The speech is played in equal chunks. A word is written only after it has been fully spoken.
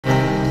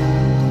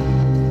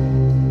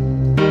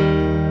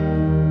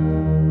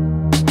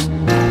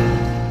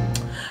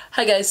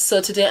Hi guys, so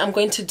today I'm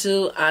going to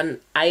do an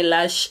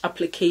eyelash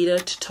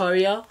applicator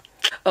tutorial.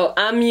 Oh,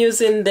 I'm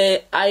using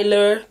the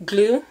eyeliner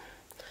glue.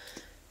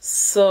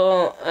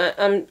 So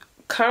I'm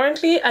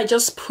currently I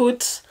just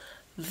put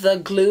the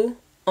glue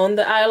on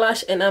the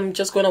eyelash and I'm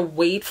just gonna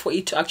wait for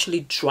it to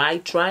actually dry.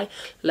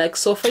 Like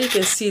so far you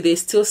can see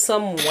there's still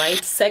some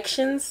white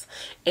sections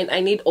and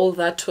I need all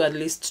that to at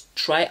least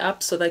dry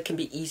up so that it can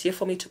be easier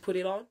for me to put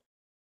it on.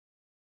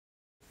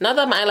 Now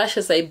that my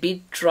eyelashes are a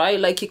bit dry,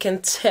 like you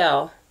can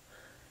tell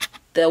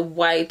the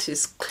white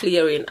is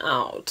clearing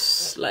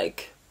out.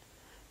 Like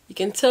you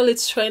can tell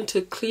it's trying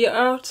to clear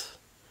out.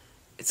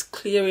 It's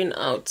clearing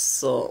out.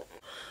 So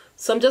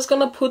I'm just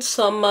gonna put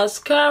some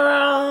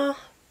mascara.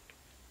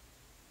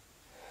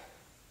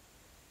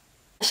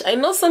 I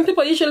know some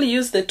people usually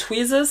use the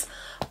tweezers,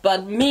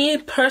 but me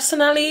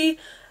personally,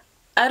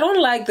 I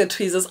don't like the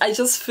tweezers. I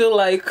just feel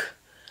like,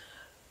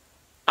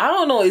 I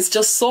don't know, it's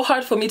just so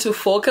hard for me to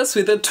focus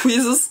with the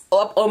tweezers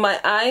up on my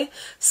eye.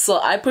 So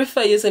I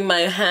prefer using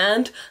my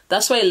hand.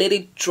 That's why I let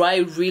it dry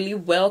really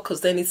well,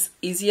 because then it's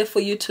easier for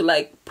you to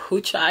like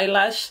put your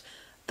eyelash.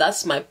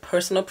 That's my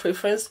personal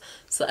preference.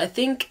 So I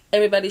think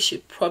everybody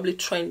should probably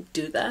try and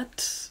do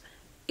that.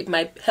 It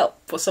might help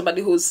for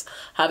somebody who's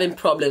having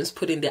problems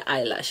putting their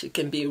eyelash. It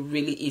can be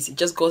really easy. It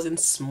just goes in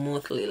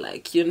smoothly.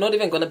 Like you're not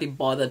even gonna be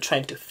bothered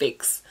trying to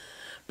fix.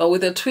 But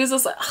with the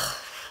tweezers,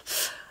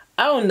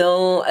 I don't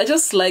know, I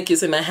just like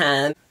using my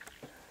hand.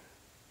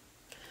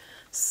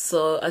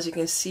 So as you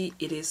can see,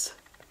 it is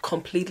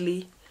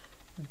completely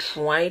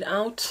dried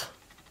out.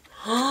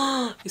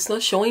 It's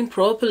not showing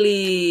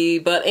properly,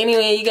 but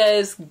anyway, you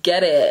guys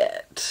get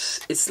it.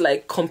 It's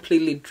like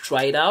completely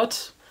dried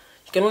out.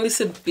 You can only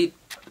see a bit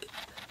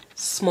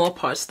small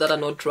parts that are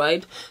not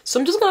dried. So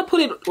I'm just gonna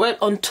put it right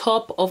on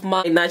top of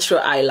my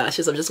natural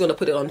eyelashes. I'm just gonna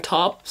put it on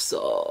top.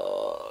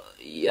 So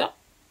yeah.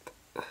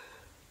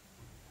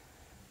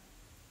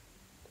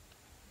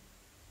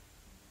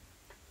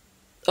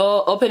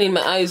 Oh, opening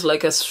my eyes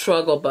like a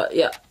struggle, but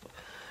yeah.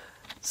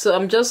 So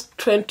I'm just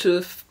trying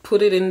to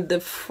put it in the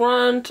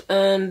front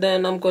and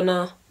then I'm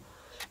gonna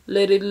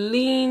let it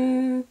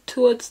lean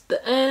towards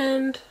the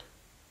end.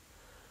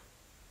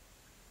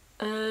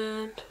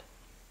 And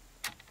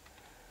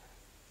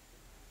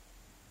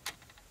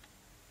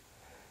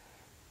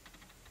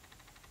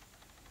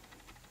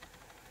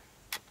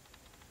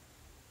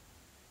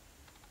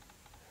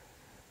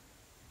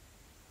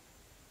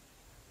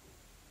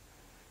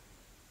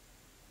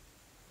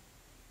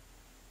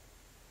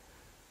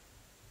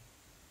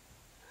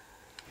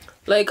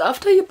like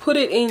after you put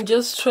it in,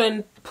 just try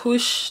and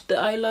push the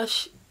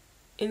eyelash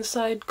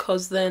inside,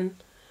 cause then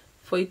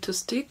for it to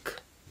stick.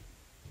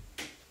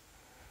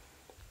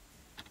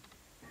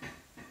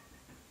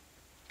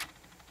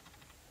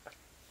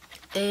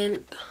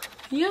 And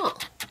yeah.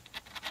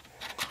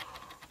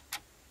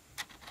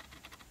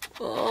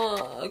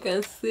 Oh, I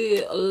can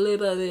see a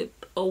little bit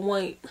of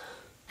white.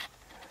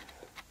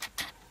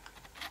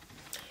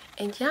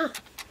 And yeah,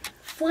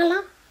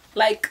 voila.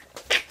 Like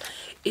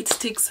it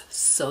sticks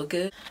so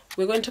good.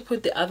 We're going to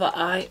put the other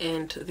eye,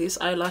 and this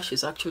eyelash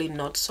is actually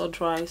not so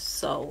dry,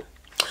 so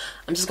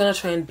I'm just gonna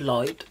try and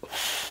blow it.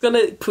 I'm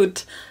gonna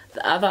put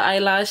the other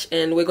eyelash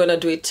and we're gonna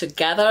do it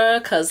together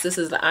because this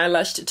is the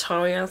eyelash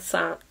tutorial.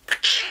 So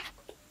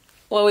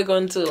what we're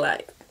going to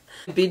like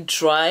a bit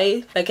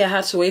dry, like I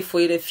had to wait for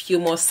it a few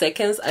more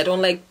seconds. I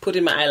don't like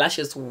putting my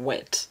eyelashes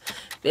wet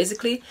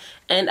basically.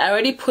 And I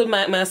already put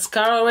my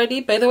mascara already.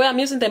 By the way, I'm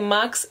using the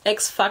MAC's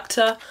X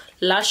Factor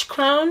Lash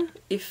Crown,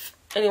 if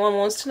anyone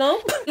wants to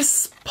know.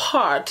 This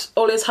part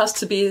always has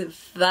to be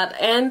that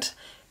end,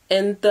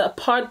 and the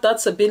part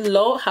that's a bit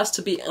low has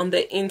to be on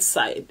the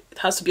inside. It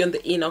has to be on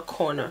the inner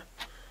corner.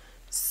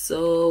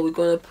 So we're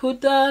gonna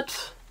put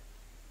that.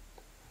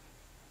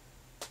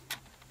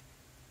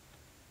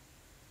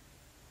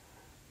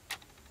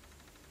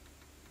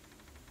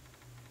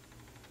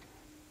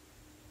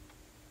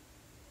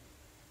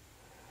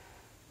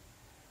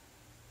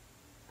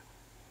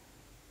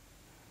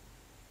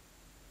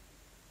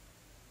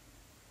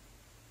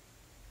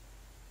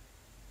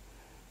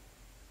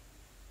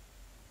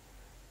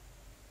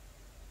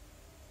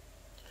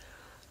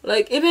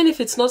 Like even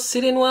if it's not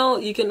sitting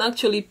well, you can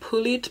actually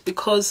pull it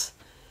because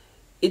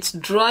it's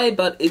dry,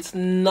 but it's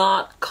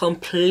not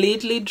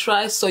completely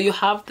dry. So you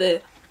have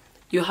the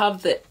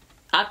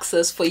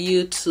access for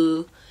you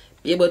to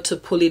be able to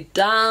pull it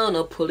down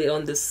or pull it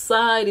on the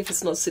side if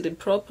it's not sitting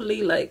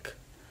properly. Like,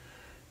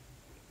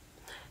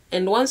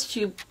 and once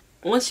you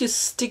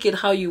stick it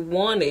how you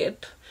want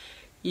it,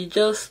 you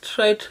just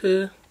try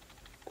to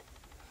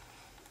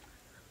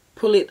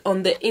pull it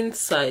on the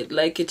inside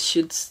like it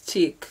should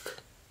stick.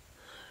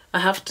 I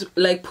have to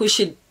like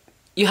push it,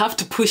 you have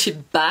to push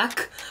it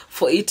back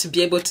for it to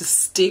be able to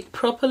stick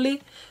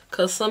properly,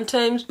 because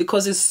sometimes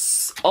because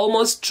it's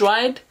almost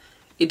dried,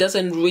 it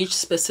doesn't reach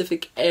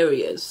specific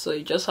areas. So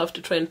you just have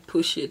to try and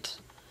push it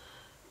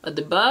at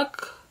the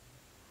back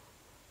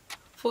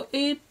for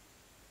it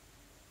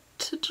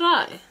to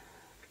dry,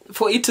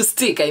 for it to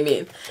stick, I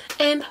mean.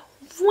 And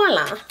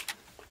voila,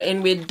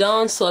 and we're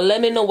done. So let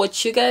me know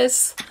what you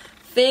guys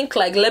think,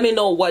 like, let me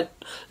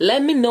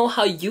know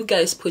how you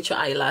guys put your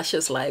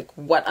eyelashes. Like,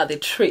 what are the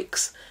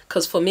tricks?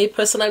 Because for me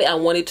personally, I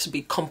want it to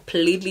be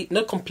completely,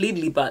 not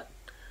completely, but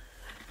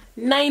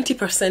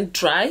 90%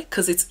 dry,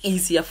 because it's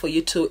easier for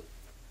you to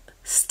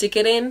stick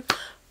it in.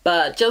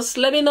 But just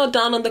let me know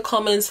down in the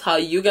comments how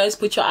you guys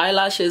put your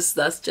eyelashes.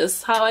 That's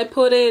just how I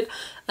put it.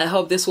 I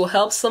hope this will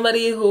help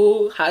somebody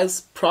who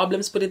has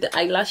problems putting the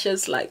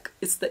eyelashes. Like,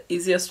 it's the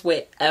easiest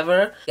way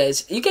ever.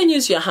 Guys, you can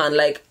use your hand.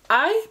 Like,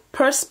 I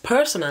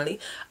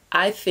personally,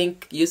 I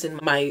think using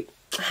my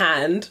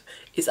hand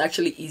is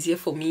actually easier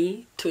for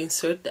me to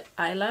insert the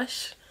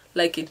eyelash.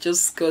 Like, it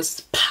just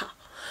goes pow.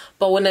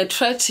 But when I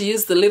try to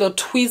use the little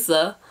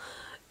tweezer,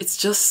 it's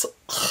just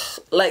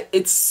like,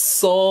 it's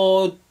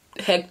so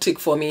hectic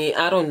for me.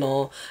 I don't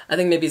know, I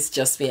think maybe it's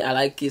just me. I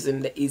like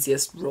using the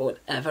easiest road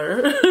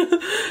ever.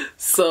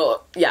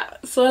 So yeah,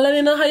 so let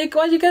me know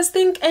what you guys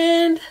think,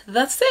 and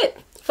that's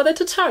it for the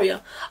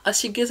tutorial. I'll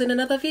see you guys in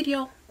another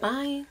video.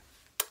 Bye.